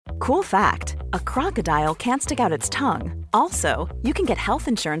Cool fact, a crocodile can't stick out its tongue. Also, you can get health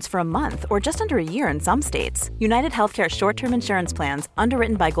insurance for a month or just under a year in some states. United Healthcare short-term insurance plans,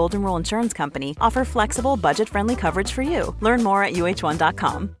 underwritten by Golden Rule Insurance Company, offer flexible, budget-friendly coverage for you. Learn more at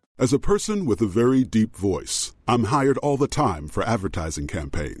uh1.com. As a person with a very deep voice, I'm hired all the time for advertising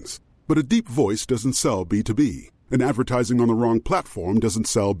campaigns. But a deep voice doesn't sell B2B, and advertising on the wrong platform doesn't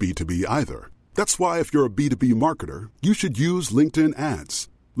sell B2B either. That's why if you're a B2B marketer, you should use LinkedIn ads.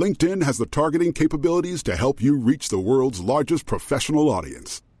 LinkedIn has the targeting capabilities to help you reach the world's largest professional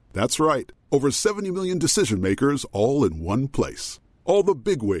audience. That's right, over 70 million decision makers all in one place. All the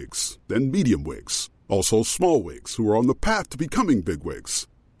big wigs, then medium wigs, also small wigs who are on the path to becoming big wigs.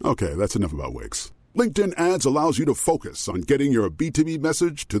 Okay, that's enough about wigs. LinkedIn ads allows you to focus on getting your B2B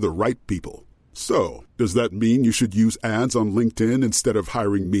message to the right people. So, does that mean you should use ads on LinkedIn instead of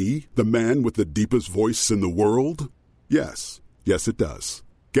hiring me, the man with the deepest voice in the world? Yes. Yes, it does.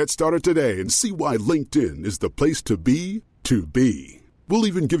 Get started today and see why LinkedIn is the place to be to be. We'll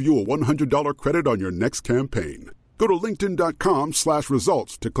even give you a $100 credit on your next campaign. Go to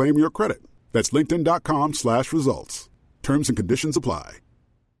linkedin.com/results to claim your credit. That's linkedin.com/results. Terms and conditions apply.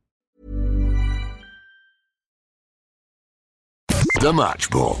 The Match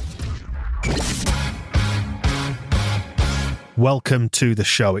Ball. Welcome to the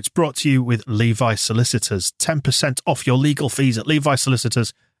show. It's brought to you with Levi Solicitors. 10% off your legal fees at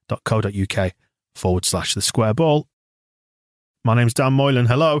levisolicitors.co.uk/the square ball. My name's Dan Moylan.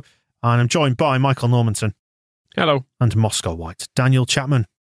 Hello. And I'm joined by Michael Normanton. Hello. And Moscow White. Daniel Chapman.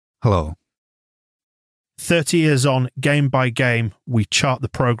 Hello. 30 years on, game by game, we chart the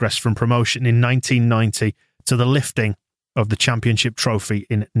progress from promotion in 1990 to the lifting of the championship trophy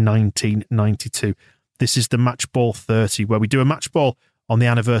in 1992. This is the Match Ball 30, where we do a match ball on the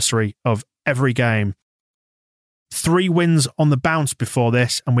anniversary of every game. 3 wins on the bounce before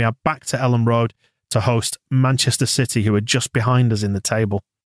this, and we are back to Elland Road to host Manchester City, who are just behind us in the table.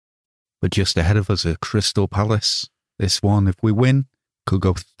 But just ahead of us are Crystal Palace. This one, if we win, could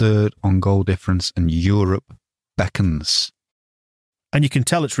go third on goal difference, and Europe beckons. And you can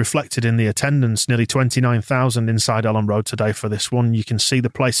tell it's reflected in the attendance, nearly 29,000 inside Elland Road today for this one. You can see the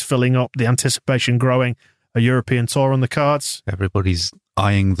place filling up, the anticipation growing, a European tour on the cards. Everybody's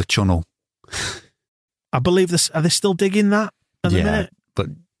eyeing the channel. I believe this. Are they still digging that at the minute? But,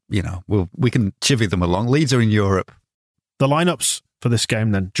 you know, we can chivvy them along. Leeds are in Europe. The lineups for this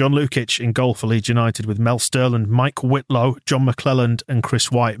game then. John Lukic in goal for Leeds United with Mel Sterland, Mike Whitlow, John McClelland and Chris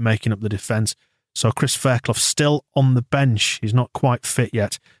White making up the defence. So Chris Fairclough still on the bench. He's not quite fit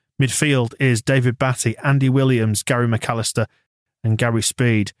yet. Midfield is David Batty, Andy Williams, Gary McAllister and Gary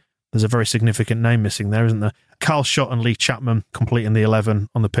Speed. There's a very significant name missing there, isn't there? Carl Schott and Lee Chapman completing the 11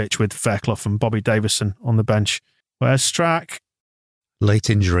 on the pitch with Fairclough and Bobby Davison on the bench. Where's Strack? Late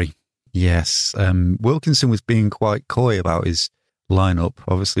injury. Yes. Wilkinson was being quite coy about his lineup.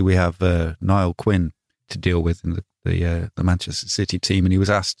 Obviously, we have Niall Quinn to deal with in the Manchester City team, and he was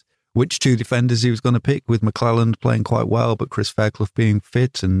asked which 2 defenders he was going to pick, with McClelland playing quite well, but Chris Fairclough being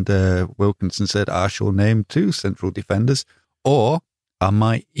fit. And Wilkinson said, I shall name 2 central defenders, or I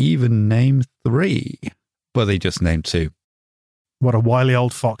might even name 3. But they just named 2. What a wily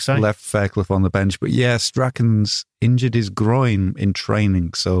old fox, eh? Left Fairclough on the bench. But yeah, Strachan's injured his groin in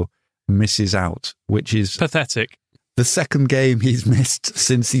training, so misses out, which is pathetic. The second game he's missed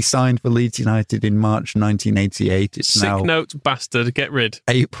since he signed for Leeds United in March 1988. It's Sick now note, bastard, get rid.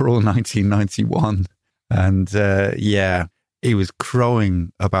 April 1991. And he was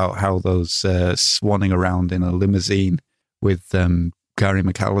crowing about how those swanning around in a limousine with Gary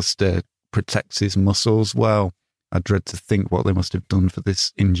McAllister protects his muscles. Well, I dread to think what they must have done for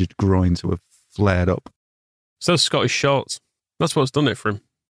this injured groin to have flared up. So Scottish shorts. That's what's done it for him.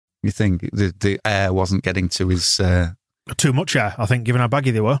 You think the air wasn't getting to his... Too much air, I think, given how baggy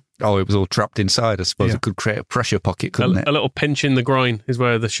they were. Oh, it was all trapped inside. I suppose it could create a pressure pocket, couldn't it? A little pinch in the groin is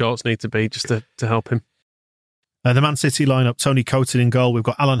where the shorts need to be, just to help him. The Man City lineup, Tony Coton in goal. We've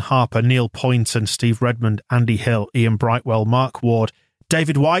got Alan Harper, Neil Poynton, Steve Redmond, Andy Hill, Ian Brightwell, Mark Ward,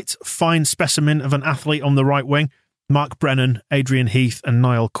 David White, fine specimen of an athlete on the right wing, Mark Brennan, Adrian Heath and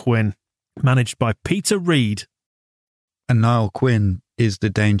Niall Quinn. Managed by Peter Reid. And Niall Quinn is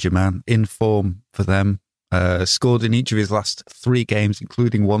the danger man, in form for them. Scored in each of his last 3 games,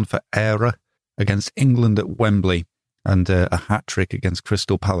 including one for Era against England at Wembley, and a hat-trick against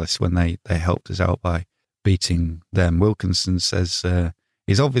Crystal Palace when they helped us out by beating them. Wilkinson says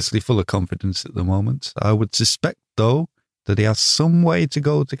he's obviously full of confidence at the moment. I would suspect, though, that he has some way to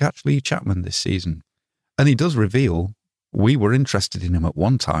go to catch Lee Chapman this season. And he does reveal we were interested in him at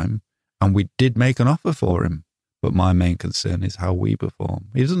one time, and we did make an offer for him. But my main concern is how we perform.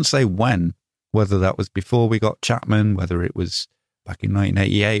 He doesn't say when, whether that was before we got Chapman, whether it was back in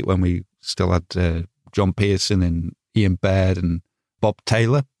 1988 when we still had John Pearson and Ian Baird and Bob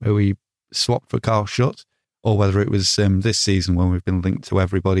Taylor, who we swapped for Carl Schutt, or whether it was this season when we've been linked to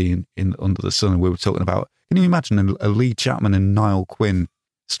everybody in under the sun. And we were talking about, can you imagine a Lee Chapman and Niall Quinn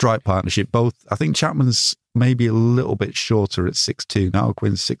strike partnership? Both, I think Chapman's maybe a little bit shorter at 6'2", Niall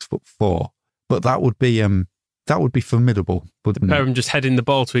Quinn's 6'4", but that would be formidable. The pair of them just heading the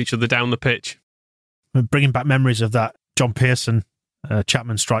ball to each other down the pitch. We're bringing back memories of that John Pearson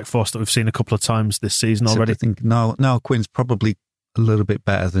Chapman strike force that we've seen a couple of times this season already. I think Niall Quinn's probably a little bit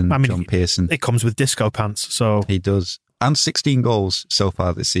better than John Pearson. It comes with disco pants, so he does. And 16 goals so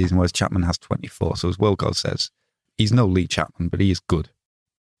far this season, whereas Chapman has 24. So as Wilco says, he's no Lee Chapman, but he is good.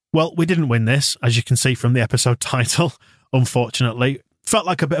 Well, we didn't win this, as you can see from the episode title, unfortunately. Felt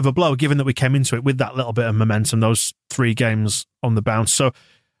like a bit of a blow, given that we came into it with that little bit of momentum, those 3 games on the bounce. So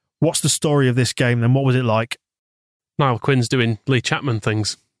what's the story of this game then? What was it like? Niall Quinn's doing Lee Chapman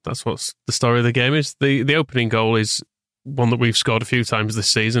things. That's what the story of the game is. The opening goal is one that we've scored a few times this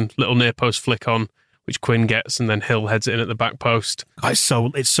season. Little near post flick on, which Quinn gets, and then Hill heads it in at the back post. It's so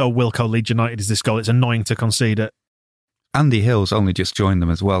Wilco Leeds United is this goal. It's annoying to concede it. Andy Hill's only just joined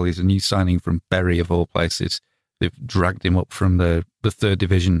them as well. He's a new signing from Bury, of all places. They've dragged him up from the third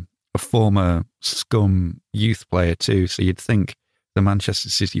division, a former Scum youth player too. So you'd think the Manchester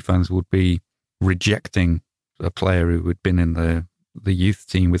City fans would be rejecting a player who had been in the youth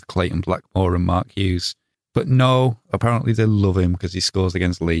team with Clayton Blackmore and Mark Hughes. But no, apparently they love him because he scores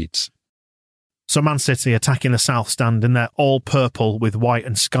against Leeds. So Man City attacking the south stand in their all purple with white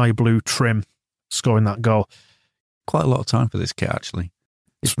and sky blue trim, scoring that goal. Quite a lot of time for this kit, actually.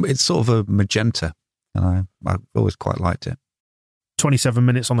 It's sort of a magenta, and I've always quite liked it. 27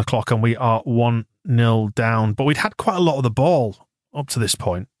 minutes on the clock, and we are 1-0 down. But we'd had quite a lot of the ball up to this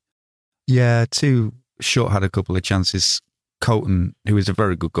point. Yeah, Short had a couple of chances. Coulton, who is a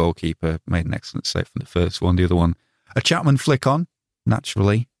very good goalkeeper, made an excellent save from the first one. The other one, a Chapman flick on,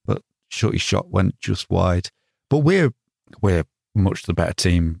 naturally, but Shorty's shot went just wide. But we're much the better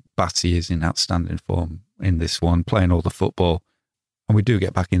team. Batty is in outstanding form in this one, playing all the football, and we do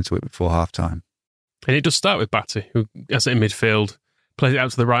get back into it before half-time. And it does start with Batty, who has it in midfield, plays it out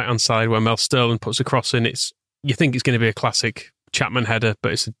to the right-hand side where Mel Sterling puts a cross in. You think it's going to be a classic Chapman header,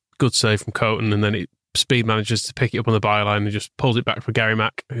 but it's a good save from Coulton, and then Speed manages to pick it up on the byline and just pulls it back for Gary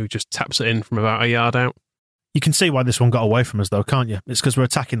Mack, who just taps it in from about a yard out. You can see why this one got away from us, though, can't you? It's because we're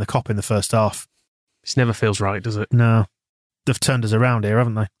attacking the Kop in the first half. This never feels right, does it? No. They've turned us around here,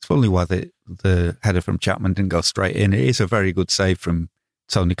 haven't they? It's probably why the header from Chapman didn't go straight in. It is a very good save from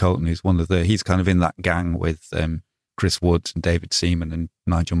Tony Coulton, who's he's kind of in that gang with Chris Woods and David Seaman and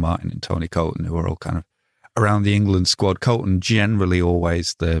Nigel Martin and Tony Coulton, who are all kind of around the England squad. Coulton generally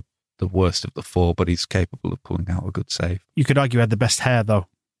always the worst of the 4, but he's capable of pulling out a good save. You could argue he had the best hair, though.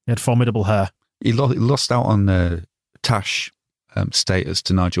 He had formidable hair. He lost out on Tash status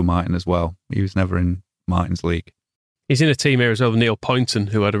to Nigel Martin as well. He was never in Martin's league. He's in a team here as well, Neil Poynton,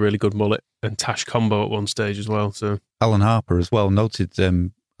 who had a really good mullet, and Tash combo at one stage as well. So Alan Harper as well noted,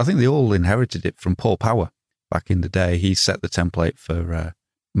 I think they all inherited it from Paul Power back in the day. He set the template for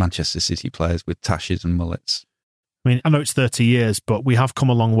Manchester City players with tashes and mullets. I mean, I know it's 30 years, but we have come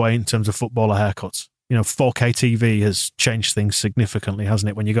a long way in terms of footballer haircuts. 4K TV has changed things significantly, hasn't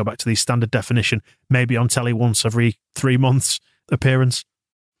it? When you go back to the standard definition, maybe on telly once every 3 months appearance.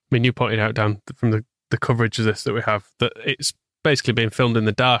 I mean, you pointed out, Dan, from the coverage of this that we have, that it's basically being filmed in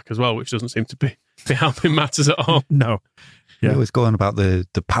the dark as well, which doesn't seem to be helping matters at all. No. Yeah. It was going about the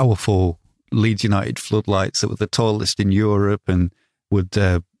powerful Leeds United floodlights that were the tallest in Europe and would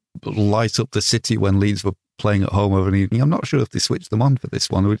light up the city when Leeds were playing at home over an evening. I'm not sure if they switched them on for this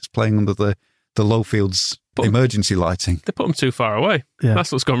one. We're just playing under the Lowfields emergency lighting. They put them too far away. Yeah.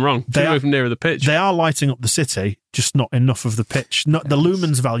 That's what's gone wrong. Too moving nearer the pitch. They are lighting up the city, just not enough of the pitch. The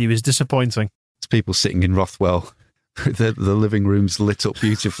lumens value is disappointing. It's people sitting in Rothwell. The living room's lit up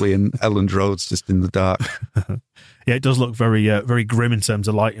beautifully and Elland Road's just in the dark. Yeah, it does look very very grim in terms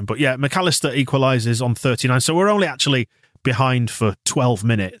of lighting. But yeah, McAllister equalises on 39. So we're only actually behind for 12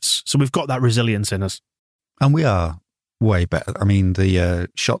 minutes. So we've got that resilience in us. And we are way better. I mean, the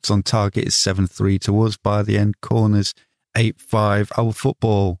shots on target is 7-3 to us by the end. Corners, 8-5. Our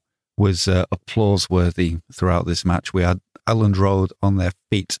football was applause-worthy throughout this match. We had Elland Road on their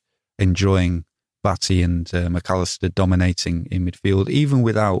feet, enjoying Batty and McAllister dominating in midfield. Even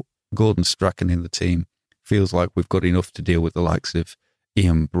without Gordon Strachan in the team, feels like we've got enough to deal with the likes of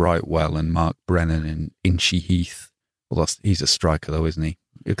Ian Brightwell and Mark Brennan and Inchy Heath. Well, he's a striker, though, isn't he?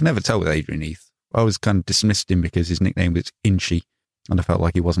 You can never tell with Adrian Heath always kind of dismissed him because his nickname was Inchy, and I felt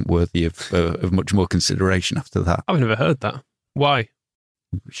like he wasn't worthy of much more consideration after that. I've never heard that. Why?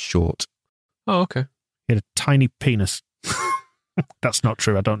 He was short. Oh, okay. He had a tiny penis. That's not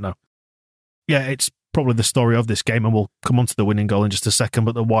true. I don't know. Yeah, it's probably the story of this game, and we'll come on to the winning goal in just a second,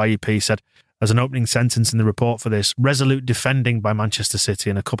 but the YEP said, as an opening sentence in the report for this, resolute defending by Manchester City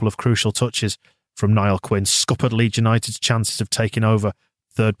and a couple of crucial touches from Niall Quinn scuppered Leeds United's chances of taking over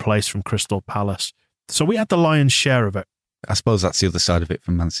third place from Crystal Palace. So we had the lion's share of it. I suppose that's the other side of it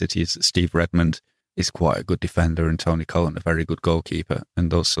from Man City, is that Steve Redmond is quite a good defender and Tony Cohen a very good goalkeeper,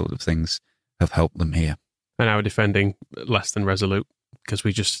 and those sort of things have helped them here. And our defending less than resolute, because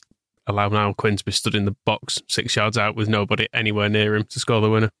we just allow Niall Quinn to be stood in the box 6 yards out with nobody anywhere near him to score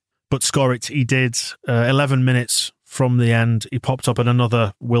the winner. But score it he did. 11 minutes from the end, he popped up at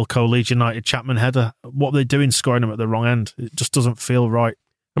another Wilco Leeds United Chapman header. What are they doing scoring him at the wrong end? It just doesn't feel right.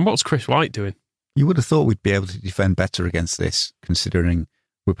 And what's Chris White doing? You would have thought we'd be able to defend better against this, considering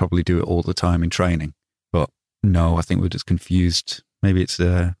we probably do it all the time in training. But no, I think we're just confused. Maybe it's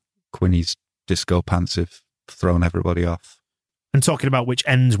Quinny's disco pants have thrown everybody off. And talking about which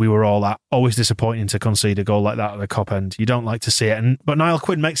ends we were all at, always disappointing to concede a goal like that at the Kop end. You don't like to see it. But Niall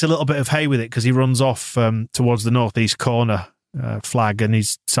Quinn makes a little bit of hay with it because he runs off towards the northeast corner flag and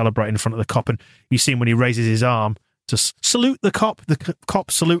he's celebrating in front of the Kop. And you see him when he raises his arm to salute the Kop. The Kop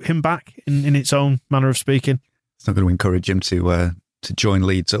salute him back in its own manner of speaking. It's not going to encourage him to join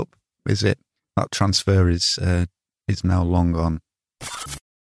Leeds up, is it? That transfer is now long gone.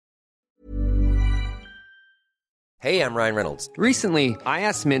 Hey, I'm Ryan Reynolds. Recently, I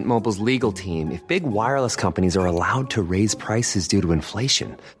asked Mint Mobile's legal team if big wireless companies are allowed to raise prices due to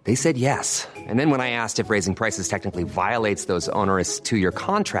inflation. They said yes. And then when I asked if raising prices technically violates those onerous two-year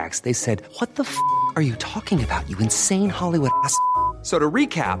contracts, they said, "What the f*** are you talking about, you insane Hollywood ass?" So to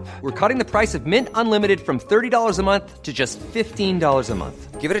recap, we're cutting the price of Mint Unlimited from $30 a month to just $15 a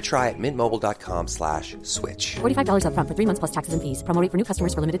month. Give it a try at mintmobile.com/switch. $45 up front for 3 months plus taxes and fees. Promo rate for new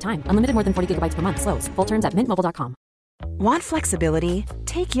customers for limited time. Unlimited more than 40 gigabytes per month. Slows full terms at mintmobile.com. Want flexibility?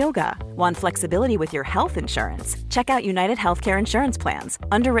 Take yoga. Want flexibility with your health insurance? Check out United Healthcare Insurance Plans.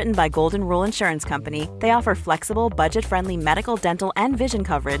 Underwritten by Golden Rule Insurance Company, they offer flexible, budget-friendly medical, dental, and vision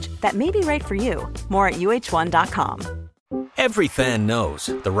coverage that may be right for you. More at uh1.com. Every fan knows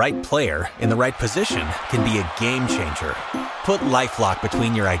the right player in the right position can be a game changer. Put LifeLock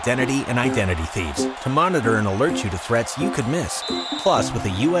between your identity and identity thieves to monitor and alert you to threats you could miss. Plus, with a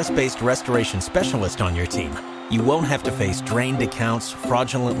U.S.-based restoration specialist on your team, you won't have to face drained accounts,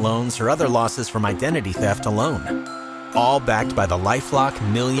 fraudulent loans, or other losses from identity theft alone. All backed by the LifeLock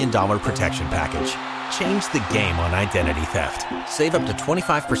 $1 Million Protection Package. Change the game on identity theft. Save up to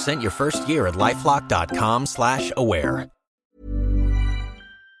 25% your first year at LifeLock.com/aware.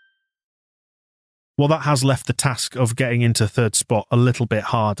 Well, that has left the task of getting into third spot a little bit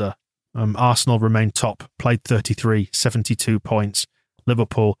harder. Arsenal remained top, played 33, 72 points.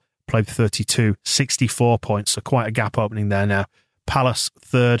 Liverpool played 32, 64 points, so quite a gap opening there now. Palace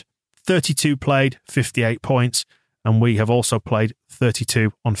third, 32 played, 58 points, and we have also played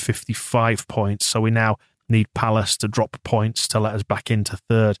 32 on 55 points, so we now need Palace to drop points to let us back into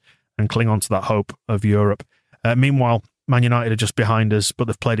third and cling on to that hope of Europe. Meanwhile, Man United are just behind us, but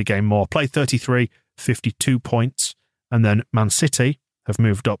they've played a game more. Played 33, 52 points, and then Man City have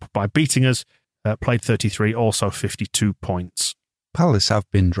moved up by beating us, played 33, also 52 points. Palace have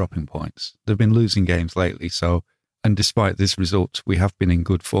been dropping points. They've been losing games lately, and despite this result, we have been in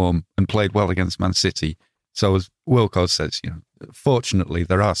good form and played well against Man City. So as Wilco says, fortunately,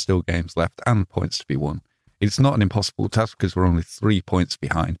 there are still games left and points to be won. It's not an impossible task because we're only 3 points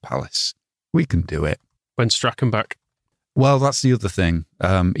behind Palace. We can do it. When's Strachan back? Well, that's the other thing.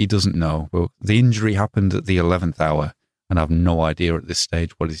 He doesn't know. Well, the injury happened at the 11th hour, and I have no idea at this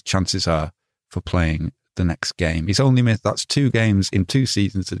stage what his chances are for playing the next game. He's only missed, that's 2 games in 2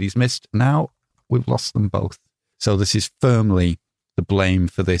 seasons that he's missed. Now we've lost them both. So this is firmly, the blame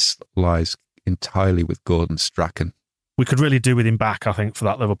for this lies entirely with Gordon Strachan. We could really do with him back, I think, for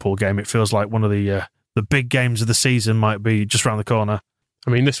that Liverpool game. It feels like one of the big games of the season might be just around the corner. I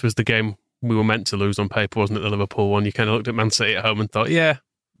mean, this was the game we were meant to lose on paper, wasn't it, the Liverpool one? You kind of looked at Man City at home and thought, yeah,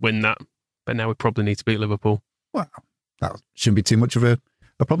 win that. But now we probably need to beat Liverpool. Well, that shouldn't be too much of a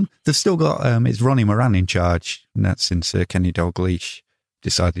problem. They've still got, it's Ronnie Moran in charge, and that's since Kenny Dalglish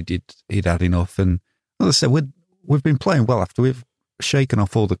decided he'd had enough. And as I said, we've been playing well after we've shaken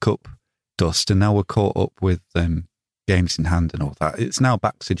off all the cup dust, and now we're caught up with games in hand and all that. It's now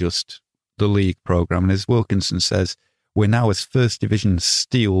back to just the league programme. And as Wilkinson says, we're now as first division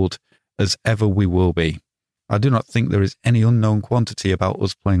steeled as ever we will be. I do not think there is any unknown quantity about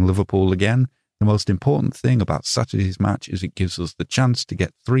us playing Liverpool again. The most important thing about Saturday's match is it gives us the chance to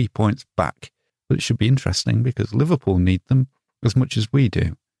get 3 points back. But it should be interesting because Liverpool need them as much as we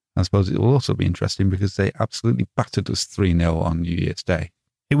do. I suppose it will also be interesting because they absolutely battered us 3-0 on New Year's Day.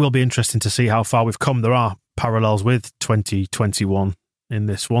 It will be interesting to see how far we've come. There are parallels with 2021 in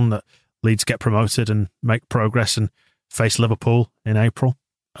this one, that Leeds get promoted and make progress and face Liverpool in April.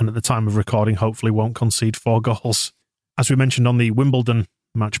 And at the time of recording, hopefully won't concede 4 goals. As we mentioned on the Wimbledon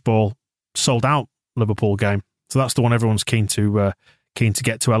match ball, sold out Liverpool game. So that's the one everyone's keen to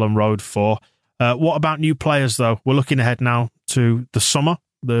get to Ellen Road for. What about new players, though? We're looking ahead now to the summer.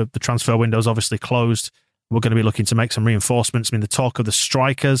 The transfer window's obviously closed. We're going to be looking to make some reinforcements. I mean, the talk of the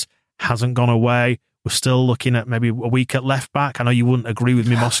strikers hasn't gone away. We're still looking at maybe a week at left back. I know you wouldn't agree with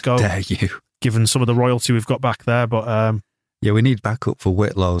me, Moscow. Dare you? Given some of the royalty we've got back there, but yeah, we need backup for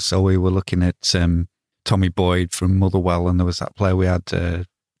Whitlow. So we were looking at Tommy Boyd from Motherwell, and there was that player we had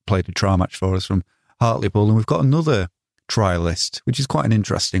played a trial match for us from Hartlepool, and we've got another trialist, which is quite an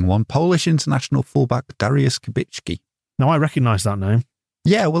interesting one. Polish international fullback Dariusz Kubicki. Now I recognise that name.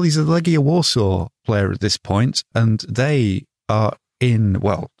 Yeah, well, he's a Legia Warsaw player at this point, and they are in,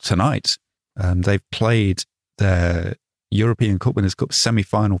 well, tonight. They've played their European Cup Winners' Cup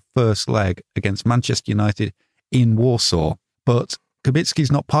semi-final first leg against Manchester United in Warsaw. But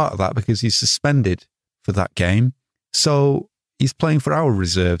Kubicki's not part of that because he's suspended for that game. So he's playing for our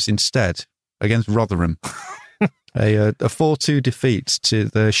reserves instead against Rotherham. A 4-2 defeat to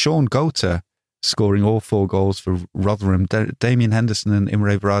the Sean Gota scoring all 4 goals for Rotherham. Damien Henderson and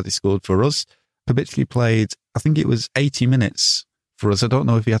Imre Varadi scored for us. Kubicki played, I think it was 80 minutes for us. I don't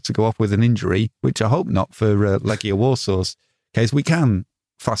know if he had to go off with an injury, which I hope not for Legia Warsaw's case. We can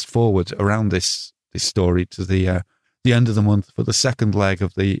fast forward around this story to the end of the month for the second leg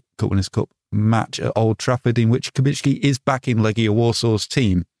of the Cup Winners' Cup match at Old Trafford, in which Kubicki is back in Legia Warsaw's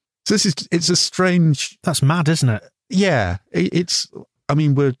team. So it's a strange... That's mad, isn't it? Yeah, it's... I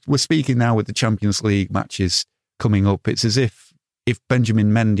mean, we're speaking now with the Champions League matches coming up. It's as if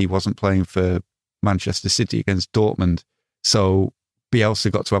Benjamin Mendy wasn't playing for Manchester City against Dortmund, so Bielsa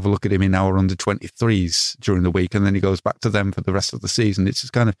got to have a look at him in our under-23s during the week, and then he goes back to them for the rest of the season. It's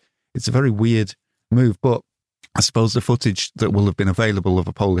just it's a very weird move, but I suppose the footage that will have been available of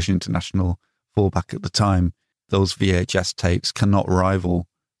a Polish international fullback at the time, those VHS tapes cannot rival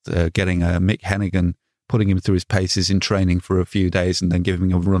getting Mick Hennigan, putting him through his paces in training for a few days and then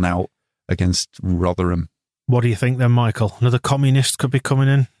giving him a run out against Rotherham. What do you think then, Michael? Another communist could be coming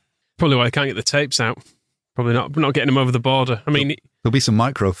in? Probably why I can't get the tapes out. Probably not getting him over the border. I mean, there'll be some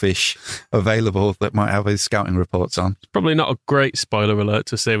microfiche available that might have his scouting reports on. It's probably not a great spoiler alert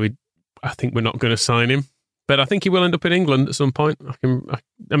to say I think we're not going to sign him. But I think he will end up in England at some point.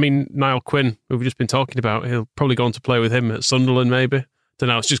 I mean, Niall Quinn, who we've just been talking about, he'll probably go on to play with him at Sunderland, maybe. Don't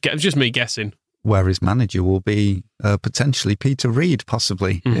know. It's just me guessing. Where his manager will be potentially Peter Reid,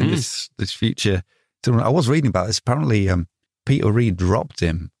 possibly in this future. I was reading about this. Apparently, Peter Reid dropped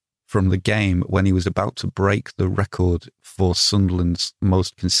him from the game when he was about to break the record for Sunderland's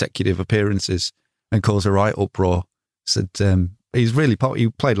most consecutive appearances and cause a right uproar. Said he's really he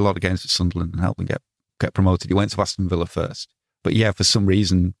played a lot of games for Sunderland and helped them get promoted. He went to Aston Villa first, but yeah, for some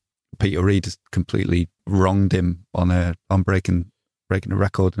reason Peter Reid has completely wronged him on breaking a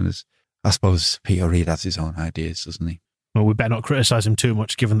record, and I suppose Peter Reid has his own ideas, doesn't he? Well, we better not criticise him too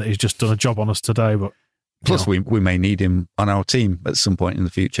much, given that he's just done a job on us today. But plus, we may need him on our team at some point in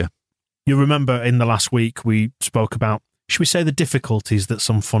the future. You remember in the last week we spoke about, should we say, the difficulties that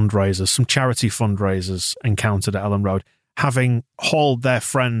some charity fundraisers encountered at Ellen Road, having hauled their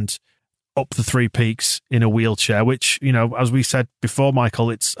friend up the 3 peaks in a wheelchair, which, as we said before, Michael,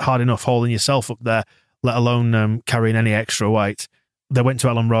 it's hard enough hauling yourself up there, let alone carrying any extra weight. They went to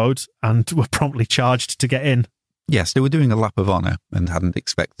Ellen Road and were promptly charged to get in. Yes, they were doing a lap of honour and hadn't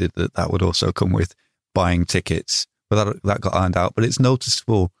expected that would also come with buying tickets, but that got ironed out. But it's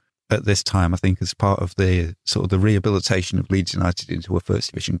noticeable at this time, I think, as part of the sort of the rehabilitation of Leeds United into a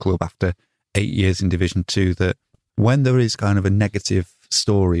First Division club after 8 years in Division 2, that when there is kind of a negative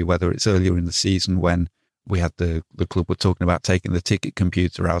story, whether it's earlier in the season when we had the club were talking about taking the ticket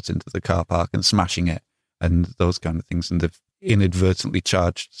computer out into the car park and smashing it and those kind of things, and they've inadvertently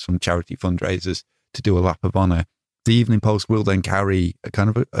charged some charity fundraisers to do a lap of honour. The Evening Post will then carry a kind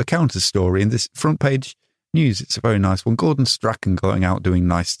of a counter story in this front page news. It's a very nice one. Gordon Strachan going out doing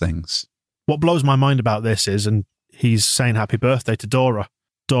nice things. What blows my mind about this is, and he's saying happy birthday to Dora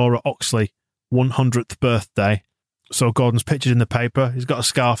Oxley, 100th birthday. So Gordon's pictured in the paper. He's got a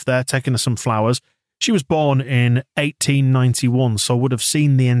scarf there, taking her some flowers. She was born in 1891, so would have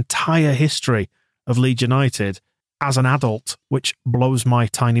seen the entire history of Leeds United. as an adult, which blows my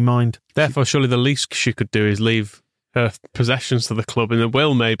tiny mind. Therefore, surely the least she could do is leave her possessions to the club in the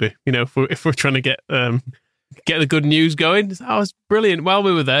will, maybe. You know, if we're trying to get the good news going. That was brilliant. While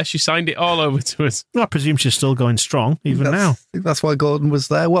we were there, she signed it all over to us. I presume she's still going strong, even now. I think that's why Gordon was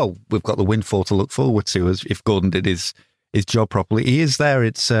there. Well, we've got the windfall to look forward to as if Gordon did his job properly. He is there.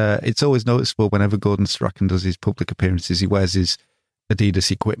 It's always noticeable whenever Gordon Strachan does his public appearances. He wears his Adidas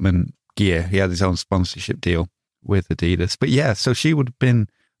equipment gear. He had his own sponsorship deal with Adidas. But yeah, so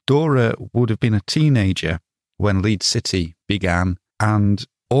Dora would have been a teenager when Leeds City began, and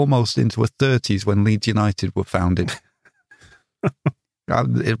almost into her 30s when Leeds United were founded.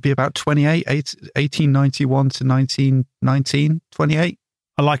 It'd be about 28, 1891 to 1919, 28.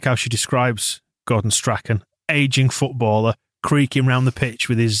 I like how she describes Gordon Strachan, aging footballer, creaking round the pitch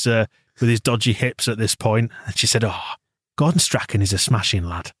with his dodgy hips at this point. And she said, Gordon Strachan is a smashing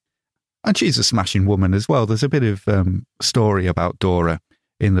lad. And she's a smashing woman as well. There's a bit of story about Dora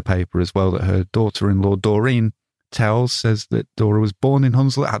in the paper as well that her daughter-in-law, Doreen, says that Dora was born in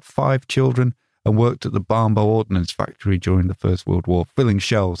Hunslet, had 5 children, and worked at the Barnbow Ordnance Factory during the First World War, filling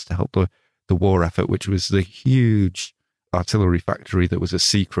shells to help the war effort, which was the huge artillery factory that was a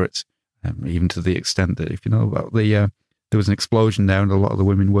secret, even to the extent that, if you know about there was an explosion there and a lot of the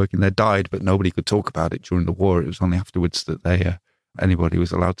women working there died, but nobody could talk about it during the war. It was only afterwards that anybody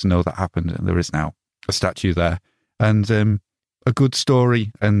was allowed to know that happened, and there is now a statue there. And a good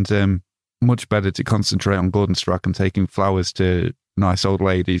story, and much better to concentrate on Gordon Strachan taking flowers to nice old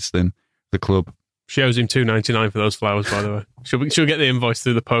ladies than the club. She owes him $2.99 for those flowers, by the way. She'll get the invoice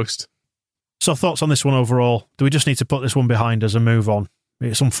through the post. So thoughts on this one overall? Do we just need to put this one behind us and move on?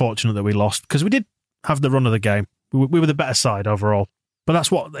 It's unfortunate that we lost, because we did have the run of the game. We were the better side overall. But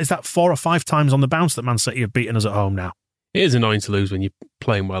is that 4 or 5 times on the bounce that Man City have beaten us at home now? It is annoying to lose when you're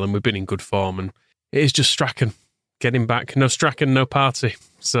playing well, and we've been in good form, and it is just Strachan. Get him back. No Strachan, no party.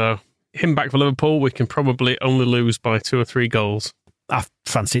 So him back for Liverpool, we can probably only lose by 2 or 3 goals. I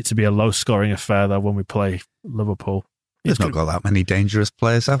fancy it to be a low-scoring affair, though, when we play Liverpool. There's not got that many dangerous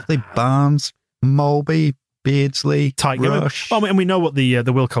players, have they? Barnes, Molby, Beardsley, Rush. And we know what the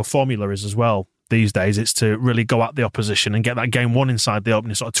Wilco formula is as well these days. It's to really go at the opposition and get that game won inside the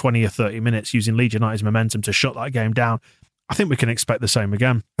opening sort of 20 or 30 minutes, using Leeds United's momentum to shut that game down. I think we can expect the same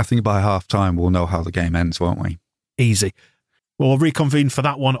again. I think by half-time we'll know how the game ends, won't we? Easy. We'll reconvene for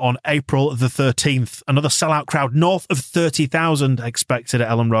that one on April the 13th. Another sellout crowd north of 30,000 expected at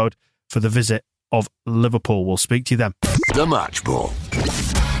Ellen Road for the visit of Liverpool. We'll speak to you then. The Match Ball.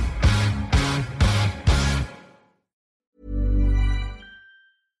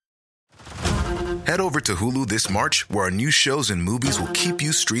 Head over to Hulu this March, where our new shows and movies will keep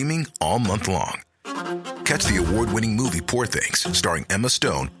you streaming all month long. Catch the award-winning movie Poor Things, starring Emma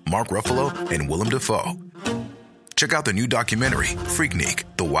Stone, Mark Ruffalo, and Willem Dafoe. Check out the new documentary, Freaknik,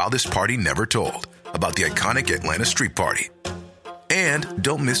 The Wildest Party Never Told, about the iconic Atlanta Street Party. And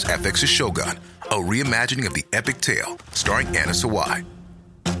don't miss FX's Shogun, a reimagining of the epic tale starring Anna Sawai.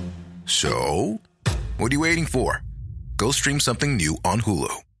 So, what are you waiting for? Go stream something new on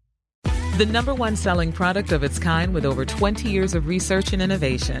Hulu. The #1 selling product of its kind with over 20 years of research and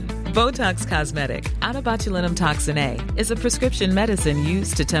innovation. Botox Cosmetic, onabotulinum toxin A, is a prescription medicine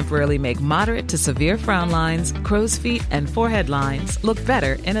used to temporarily make moderate to severe frown lines, crow's feet, and forehead lines look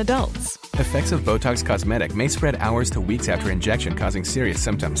better in adults. Effects of Botox Cosmetic may spread hours to weeks after injection, causing serious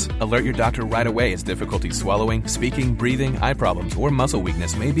symptoms. Alert your doctor right away as difficulty swallowing, speaking, breathing, eye problems, or muscle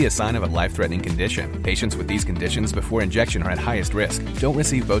weakness may be a sign of a life-threatening condition. Patients with these conditions before injection are at highest risk. Don't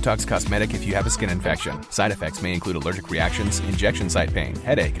receive Botox Cosmetic if you have a skin infection. Side effects may include allergic reactions, injection site pain,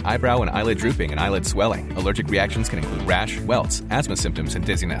 headache, eyebrow and eyelid drooping, and eyelid swelling. Allergic reactions can include rash, welts, asthma symptoms, and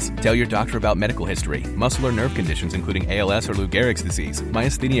dizziness. Tell your doctor about medical history, muscle or nerve conditions including ALS or Lou Gehrig's disease,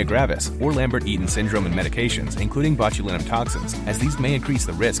 myasthenia gravis, or Lambert-Eaton syndrome, and medications, including botulinum toxins, as these may increase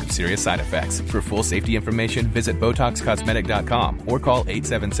the risk of serious side effects. For full safety information, visit BotoxCosmetic.com or call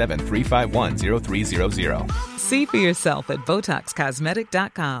 877-351-0300. See for yourself at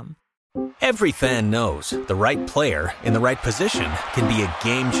BotoxCosmetic.com. Every fan knows the right player in the right position can be a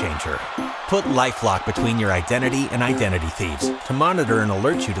game changer. Put LifeLock between your identity and identity thieves to monitor and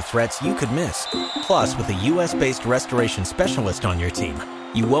alert you to threats you could miss. Plus, with a U.S.-based restoration specialist on your team,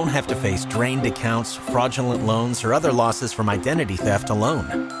 you won't have to face drained accounts, fraudulent loans, or other losses from identity theft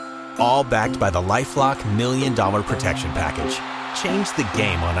alone. All backed by the LifeLock $1 Million Protection Package. Change the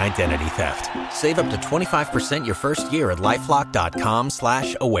game on identity theft. Save up to 25% your first year at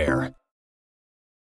LifeLock.com/aware.